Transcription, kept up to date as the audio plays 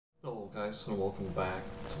guys, and welcome back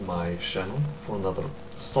to my channel for another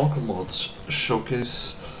Stalker mods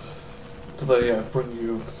showcase. Today I bring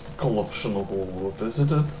you Call of Chernobyl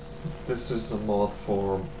Revisited. This is a mod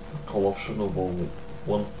for Call of Chernobyl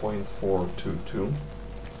 1.422,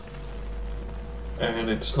 and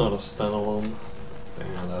it's not a standalone,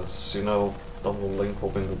 and as you know, the link will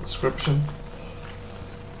be in the description.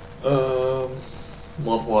 Mod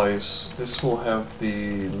wise, this will have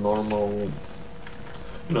the normal,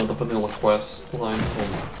 the vanilla quest line from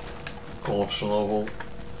Call of Chernobyl.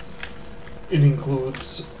 It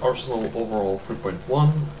includes Arsenal Overall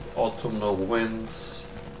 3.1, Autumnal Winds,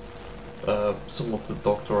 some of the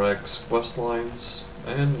Dr. X quest lines,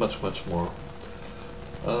 and much more.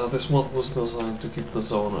 This mod was designed to give the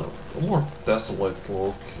zone a more desolate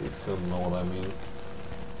look, if you know what I mean,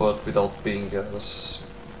 but without being as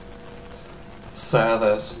sad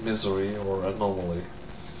as Misery or Anomaly,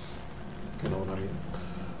 if you know what I mean.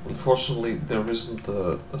 Unfortunately, there isn't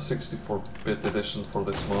a 64-bit edition for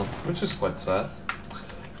this mod, which is quite sad,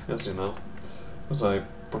 as you know, because I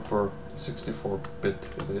prefer 64-bit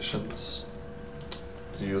editions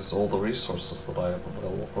to use all the resources that I have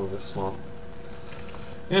available for this mod.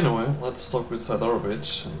 Anyway, let's talk with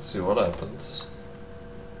Sidorovich and see what happens.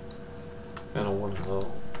 And I want to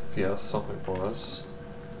know if he has something for us.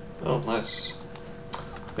 Oh, nice.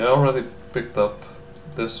 Yeah, I already picked up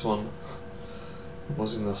this one. It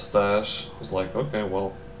was in the stash. I was like, okay,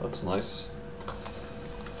 well, that's nice.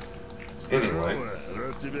 Anyway,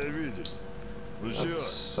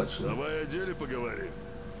 that's actually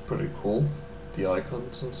pretty cool. The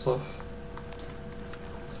icons and stuff.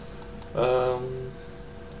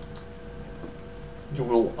 You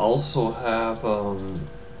will also have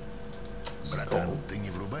what's it called?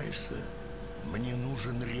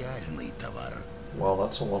 Wow,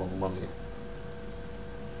 that's a lot of money.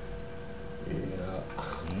 Yeah.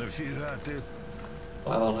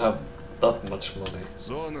 I don't have that much money.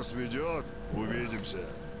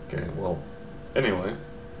 Okay, well, anyway.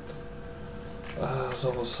 As I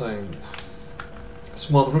was saying, this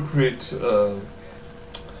mod recreate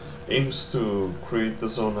aims to create the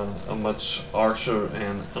zone a much harsher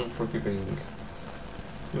and unforgiving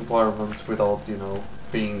environment without,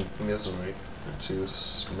 being Misery, which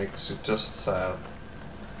makes you just sad.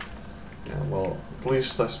 Yeah, well, at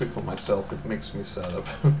least I speak for myself, it makes me sad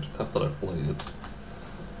after I played it.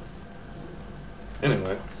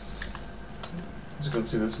 Anyway, as you can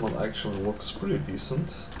see, this mod actually looks pretty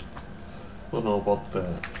decent. Don't know about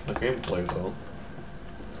the gameplay though.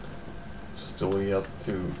 Still yet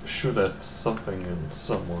to shoot at something and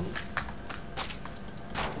someone.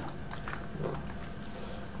 Oh.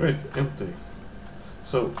 Great, empty.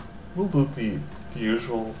 So, we'll do the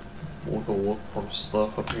usual. We'll go look for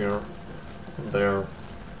stuff up here and there,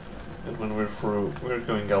 and when we're through, we're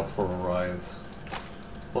going out for a ride.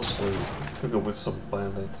 Possibly to go with some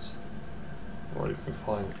bandits, or if we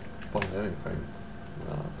find anything.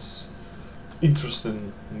 It's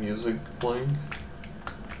interesting music playing.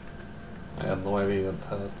 I had no idea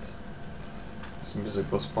that this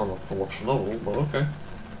music was part of Call of Chernobyl, but okay.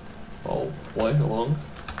 I'll play along.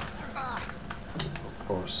 Of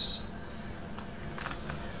course,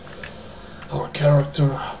 our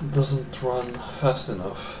character doesn't run fast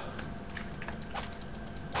enough,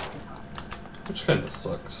 which kinda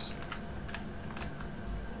sucks.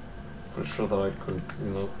 Pretty sure that I could,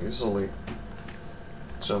 easily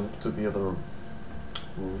jump to the other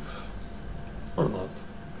roof. Or not.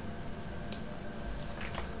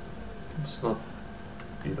 It's not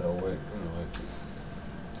be that way, anyway.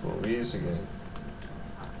 Well, easy game.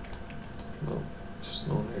 No, just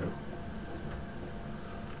no here.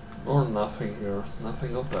 Or nothing here,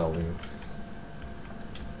 nothing of value.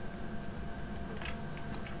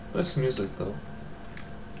 Nice music though.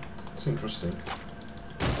 It's interesting.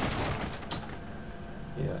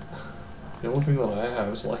 Yeah. The only thing that I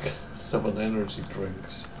have is like 7 energy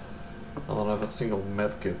drinks. I don't have a single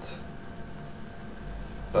medkit.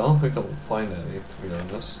 I don't think I'll find any, to be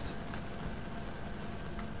honest.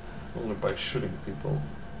 Only by shooting people,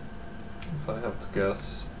 if I have to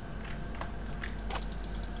guess.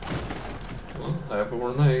 Well, I have a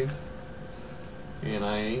grenade, and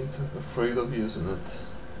I ain't afraid of using it.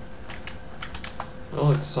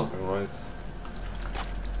 Well, it's something, right?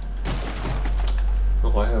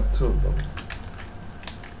 Oh, I have 2 of them.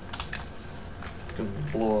 I can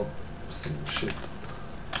blow up some shit.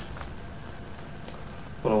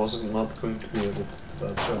 But I wasn't not going to be able to do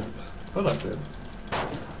that jump, but I did.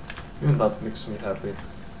 And that makes me happy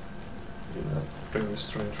in a very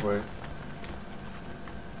strange way.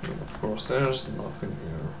 And of course, there's nothing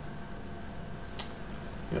here.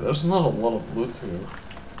 Yeah, there's not a lot of loot here.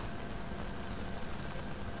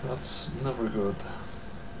 That's never good.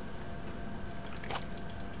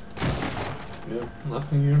 Yep,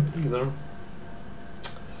 nothing here either.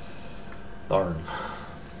 Darn.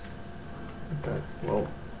 Okay, well.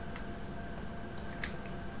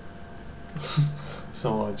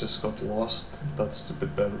 So I just got lost in that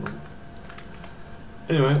stupid bedroom.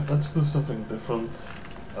 Anyway, let's do something different.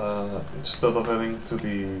 Instead of heading to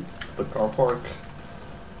the car park,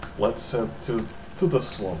 let's head to the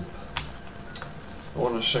swamp. I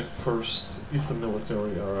want to check first if the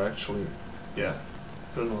military are actually, yeah,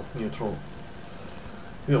 they're not neutral.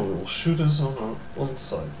 They will shoot us on our own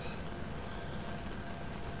site.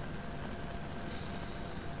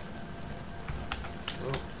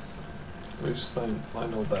 Well, at least I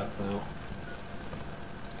know that now.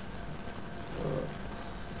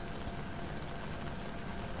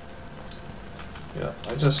 Yeah,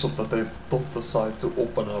 I just hope that they don't decide to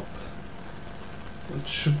open up and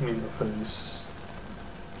shoot me in the face.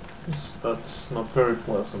 That's not very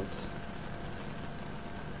pleasant.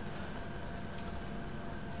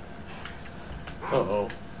 Uh-oh.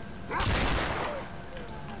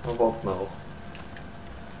 How about now?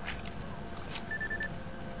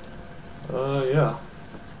 Yeah.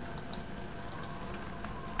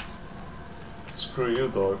 Screw you,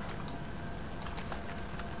 dog.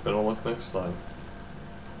 Better luck next time.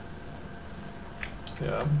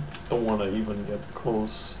 Yeah, don't want to even get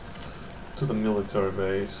close to the military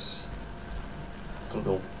base. So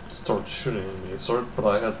they'll start shooting at me. Sorry, but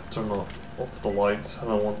I had to turn off the light. I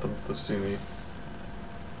don't want them to see me.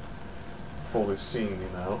 Probably seeing me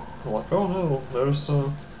now. I'm like, oh no, there's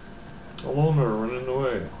a loner running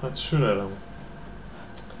away. Let's shoot at him.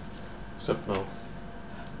 Except no.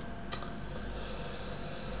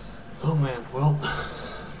 Oh man, well,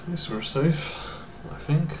 at least we're safe, I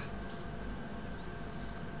think.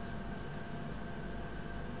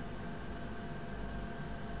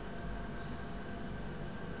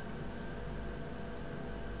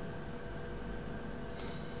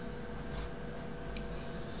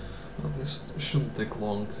 Well, this shouldn't take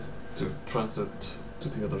long to transit to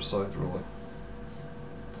the other side, really.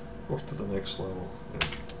 Or to the next level. Yeah.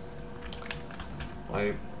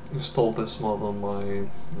 I installed this mod on my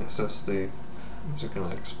SSD, as you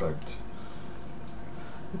can expect.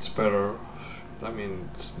 It's better. I mean,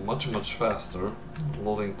 it's much faster.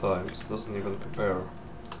 Loading times doesn't even compare.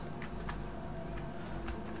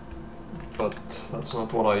 But that's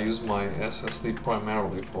not what I use my SSD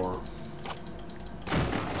primarily for.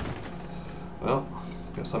 Well,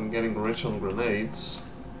 guess I'm getting rich on grenades.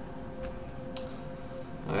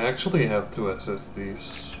 I actually have 2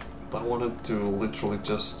 SSDs. I wanted to literally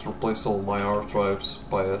just replace all my hard drives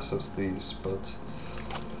by SSDs, but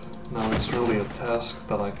now it's really a task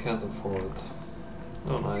that I can't afford.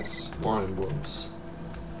 Oh nice, more emblems.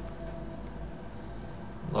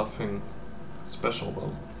 Nothing special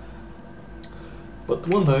though. But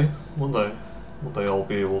one day I'll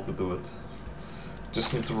be able to do it.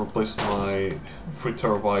 Just need to replace my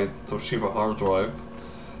 3TB Toshiba hard drive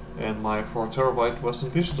and my 4TB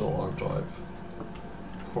Western Digital hard drive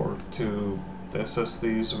for 2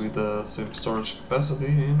 SSDs with the same storage capacity,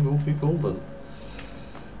 and we'll be golden.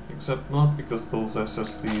 Except not, because those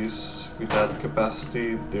SSDs with that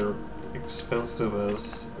capacity, they're expensive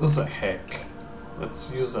as a heck.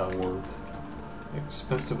 Let's use that word.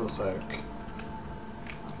 Expensive as heck.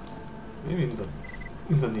 Maybe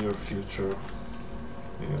in the near future.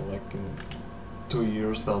 Maybe like in 2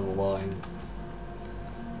 years down the line.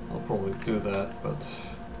 I'll probably do that, but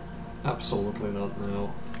absolutely not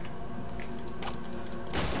now.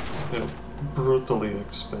 They're brutally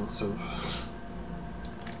expensive.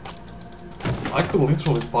 I could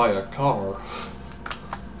literally buy a car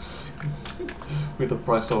with the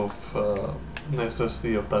price of an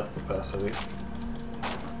SSD of that capacity.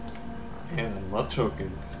 And I'm not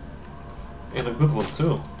joking. And a good one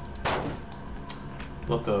too.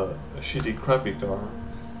 Not a shitty crappy car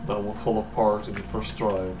that will fall apart in the first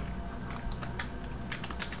drive.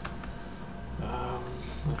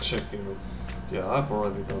 Let's check here. Yeah, I've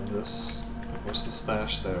already done this. Where's the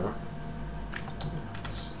stash there?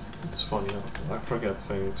 It's funny, I forget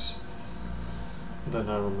things. Then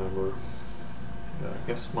I remember. Yeah, I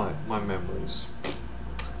guess my memories.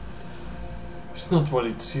 It's not what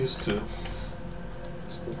it's used to.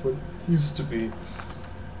 It's not what it used to be.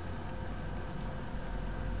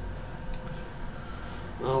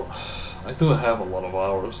 Well, I do have a lot of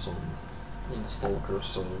hours on Stalker,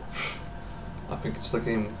 so I think it's the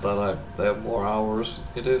game that I have more hours.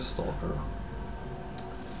 It is Stalker.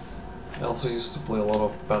 I also used to play a lot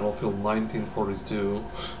of Battlefield 1942.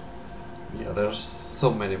 Yeah, there's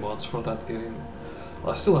so many mods for that game.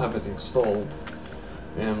 I still have it installed,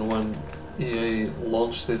 and when EA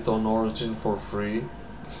launched it on Origin for free,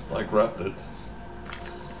 I grabbed it.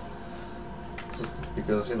 So,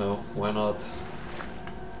 because, you know, why not?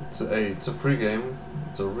 It's a free game,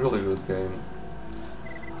 it's a really good game.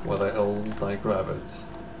 Why the hell didn't I grab it?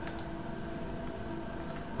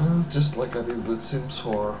 Just like I did with Sims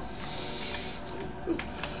 4.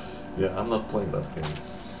 Yeah, I'm not playing that game.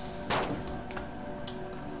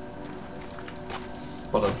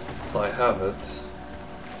 But I have it.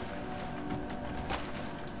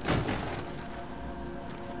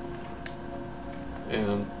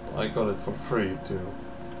 And I got it for free too.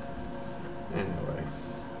 Anyway.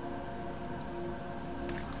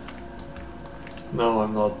 No,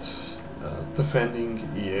 I'm not defending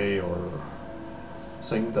EA or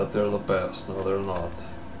saying that they're the best. No, they're not.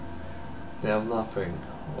 They have nothing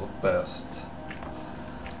of best.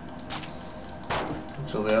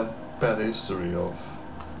 Actually, they have bad history of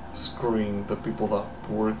screwing the people that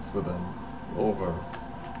worked with them over.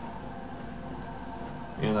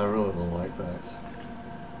 And I really don't like that.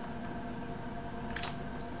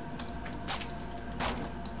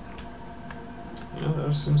 Yeah,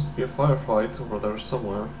 there seems to be a firefight over there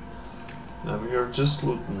somewhere. And I'm here just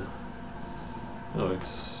looting. No,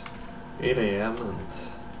 it's 8 AM and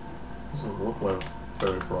doesn't look like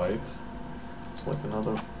very bright. It's like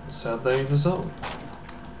another sad day in the zone.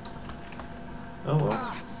 Oh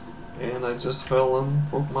well. And I just fell and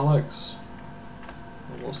broke my legs.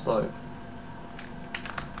 Almost died.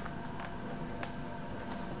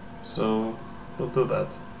 So, don't do that.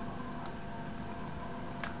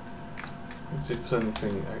 Let's see if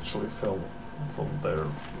anything actually fell from there.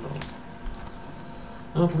 No.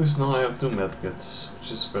 At least now I have 2 medkits,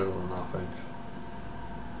 which is better than nothing.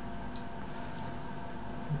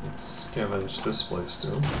 Let's scavenge this place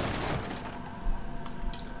too.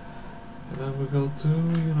 And then we go to,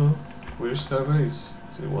 you know, Weird Sky Base.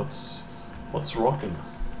 See what's rocking.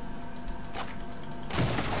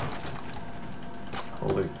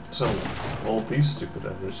 Holy, sell all these stupid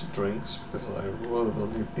energy drinks, because I really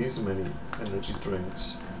don't need these many energy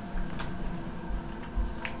drinks.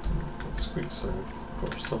 Let's quick save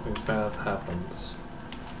before something bad happens.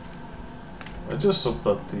 I just hope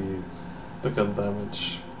that the gun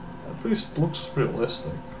damage at least looks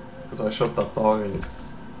realistic, because I shot that dog and it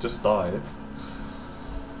just died.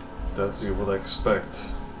 As you would expect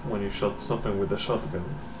when you shot something with a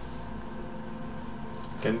shotgun.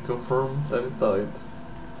 Can confirm that it died.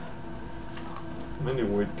 How many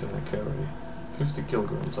weight can I carry? 50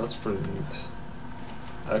 kilograms, that's pretty neat.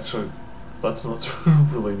 Actually, that's not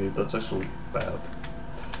really neat, that's actually bad.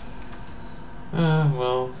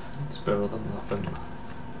 Well, it's better than nothing.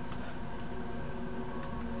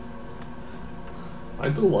 I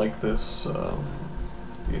do like this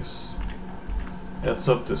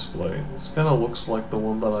heads-up display. This kind of looks like the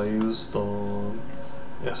one that I used on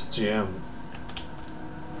SGM.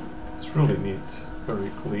 It's really neat, very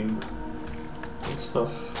clean and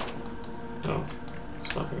stuff. No,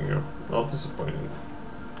 there's nothing here. Not disappointing.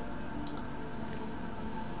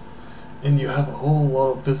 And you have a whole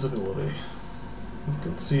lot of visibility. You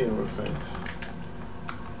can see everything.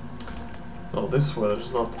 Well, this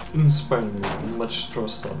weather's not inspiring me much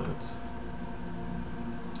trust on it.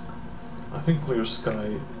 I think Clear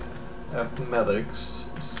Sky have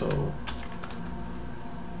medics, so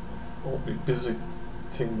I'll be visiting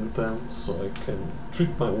them so I can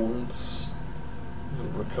treat my wounds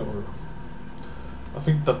and recover. I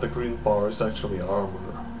think that the green bar is actually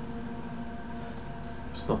armor.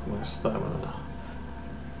 It's not my stamina.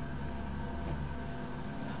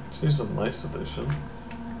 Which is a nice addition.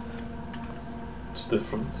 It's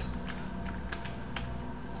different.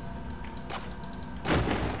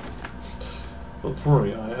 Don't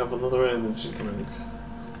worry, I have another energy drink.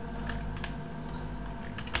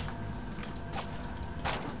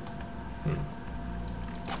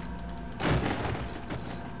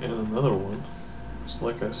 And another one. It's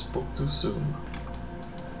like I spoke too soon.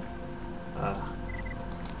 Ah,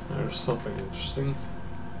 there's something interesting.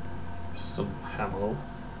 Some ammo.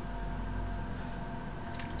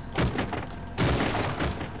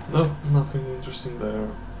 Nope, nothing interesting there.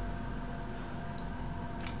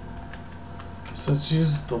 Such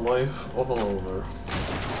is the life of a loner.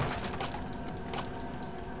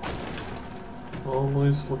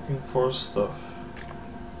 Always looking for stuff.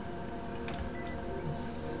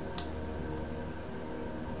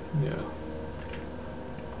 Yeah.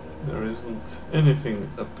 There isn't anything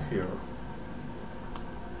up here.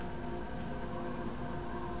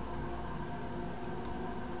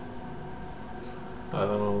 I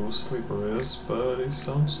don't know who Sleeper is, but he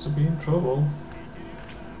sounds to be in trouble.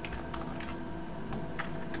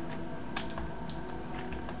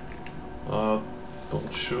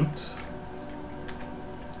 Don't shoot.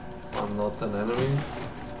 I'm not an enemy.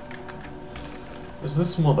 Is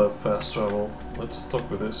this mod have fast travel? Let's talk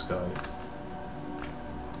with this guy.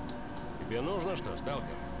 Тебе нужно что, Сталкер?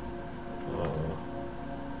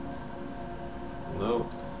 No.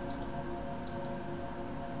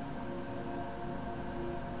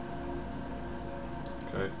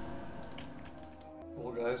 Okay.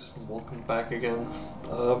 Hello guys, welcome back again.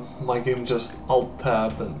 My game just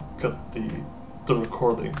alt-tabbed and cut the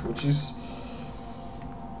recording, which is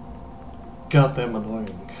goddamn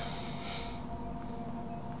annoying.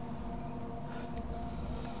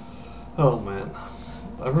 Oh man,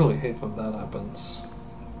 I really hate when that happens.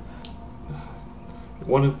 It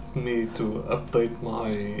wanted me to update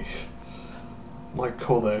my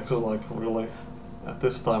codec, so like really, at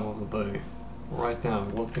this time of the day, right now,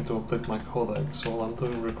 I want me to update my codecs while I'm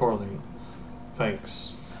doing recording.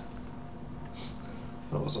 Thanks.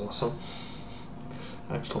 That was awesome.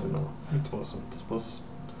 Actually no, it wasn't. It was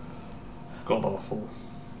god awful,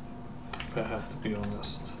 if I have to be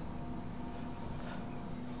honest.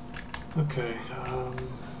 Okay,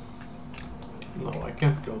 no, I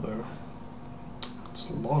can't go there.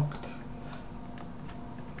 It's locked.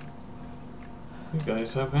 You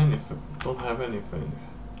guys have anything? Don't have anything.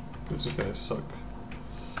 Because you guys suck.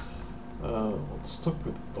 Let's talk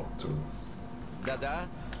with the doctor. Да-да.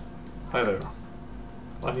 Hi there.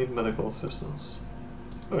 I need medical assistance.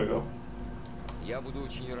 There you go. Я буду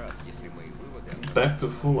очень рад, если мои выводы... Back to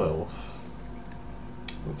full health.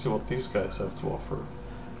 Let's see what these guys have to offer.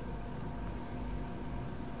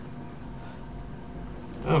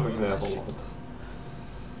 I don't think they have a lot.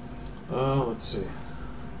 Let's see.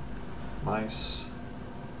 Nice.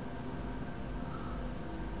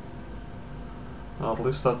 Well, at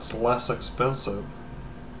least that's less expensive.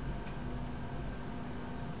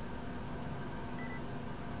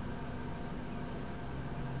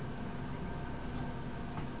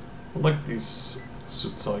 I like these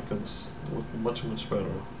suits icons. Look much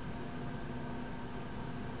better.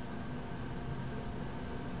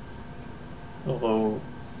 Although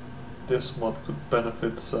this mod could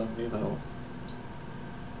benefit some, you know,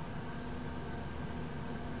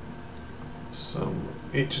 some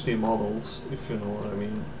HD models, if you know what I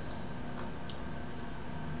mean.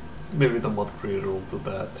 Maybe the mod creator will do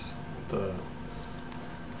that the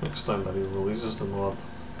next time that he releases the mod.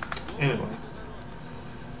 Anyway,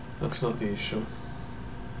 that's not the issue.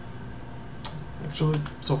 Actually,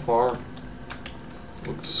 so far,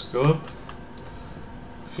 looks good,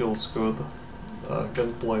 feels good.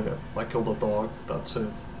 Gunplay, I killed a dog, that's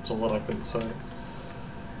it, that's all that I can say.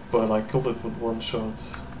 But I killed it with one shot,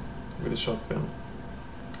 with a shotgun.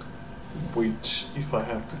 Which, if I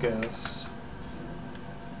have to guess,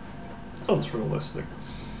 sounds realistic.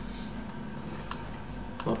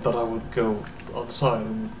 Not that I would go outside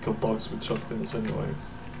and kill dogs with shotguns anyway.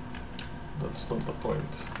 That's not the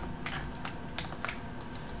point.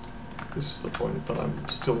 This is the point that I'm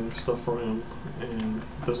stealing stuff from him and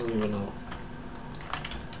doesn't even know.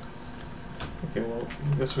 Okay, well,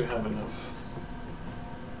 I guess we have enough.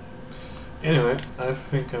 Anyway, I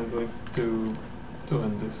think I'm going to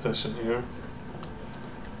end this session here.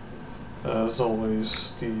 As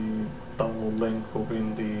always, the download link will be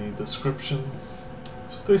in the description.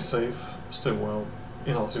 Stay safe, stay well,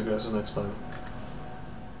 and I'll see you guys next time.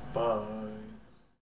 Bye.